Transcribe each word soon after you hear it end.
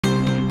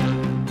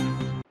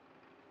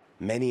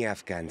Many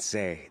Afghans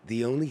say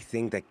the only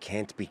thing that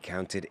can't be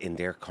counted in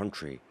their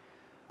country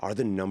are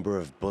the number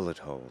of bullet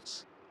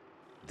holes.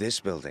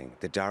 This building,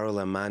 the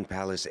Darul Aman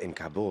Palace in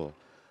Kabul,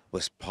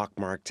 was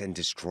pockmarked and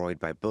destroyed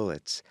by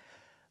bullets.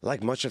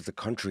 Like much of the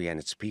country and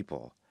its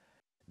people,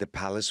 the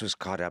palace was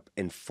caught up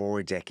in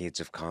 4 decades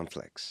of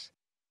conflicts.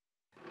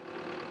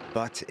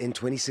 But in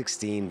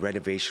 2016,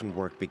 renovation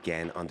work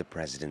began on the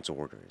president's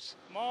orders.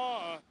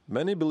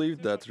 Many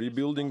believed that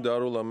rebuilding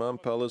Darul Aman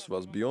Palace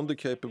was beyond the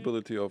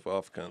capability of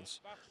Afghans.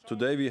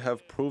 Today we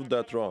have proved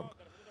that wrong.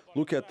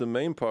 Look at the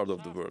main part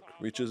of the work,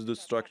 which is the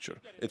structure.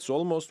 It's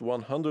almost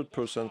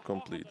 100%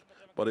 complete,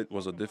 but it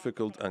was a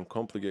difficult and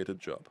complicated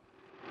job.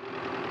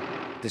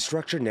 The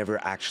structure never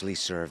actually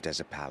served as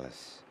a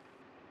palace.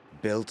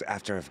 Built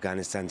after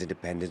Afghanistan's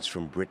independence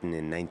from Britain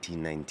in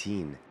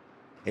 1919,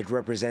 it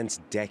represents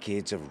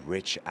decades of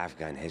rich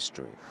Afghan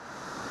history.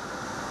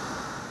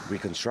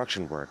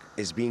 Reconstruction work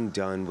is being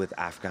done with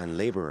Afghan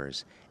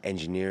laborers,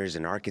 engineers,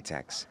 and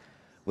architects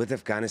with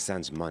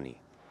Afghanistan's money.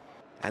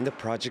 And the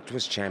project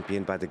was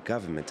championed by the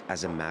government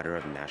as a matter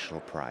of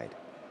national pride.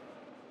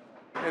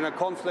 In a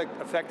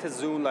conflict-affected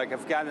zone like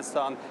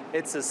Afghanistan,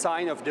 it's a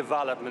sign of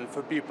development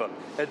for people.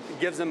 It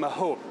gives them a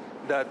hope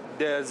that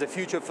there's a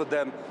future for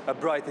them, a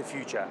brighter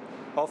future,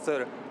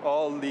 after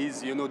all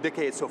these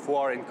decades of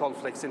war and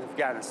conflicts in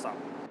Afghanistan.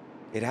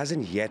 It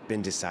hasn't yet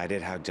been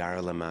decided how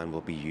Darul Aman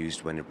will be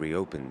used when it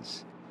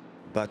reopens.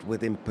 But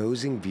with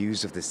imposing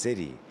views of the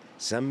city,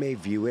 some may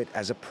view it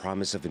as a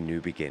promise of a new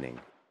beginning.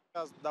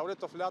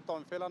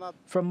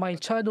 From my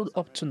childhood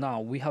up to now,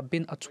 we have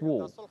been at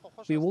war.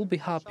 We will be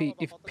happy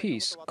if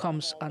peace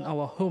comes and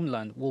our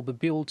homeland will be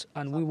built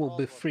and we will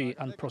be free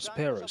and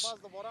prosperous.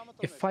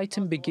 If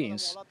fighting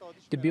begins,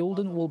 the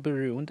building will be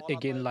ruined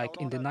again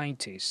like in the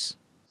 90s.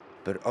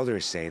 But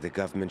others say the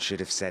government should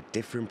have set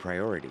different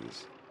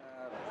priorities.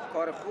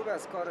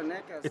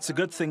 It's a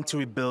good thing to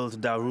rebuild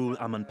Darul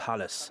Aman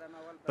Palace.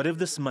 But if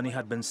this money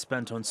had been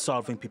spent on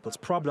solving people's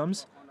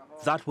problems,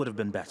 that would have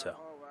been better.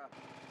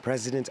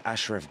 President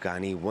Ashraf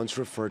Ghani once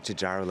referred to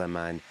Darul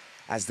Aman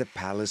as the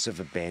palace of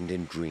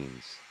abandoned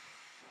dreams.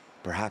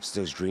 Perhaps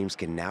those dreams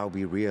can now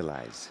be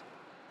realized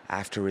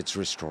after it's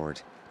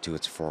restored to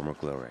its former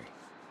glory.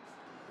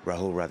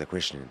 Rahul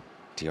Radhakrishnan,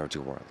 TR2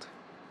 World.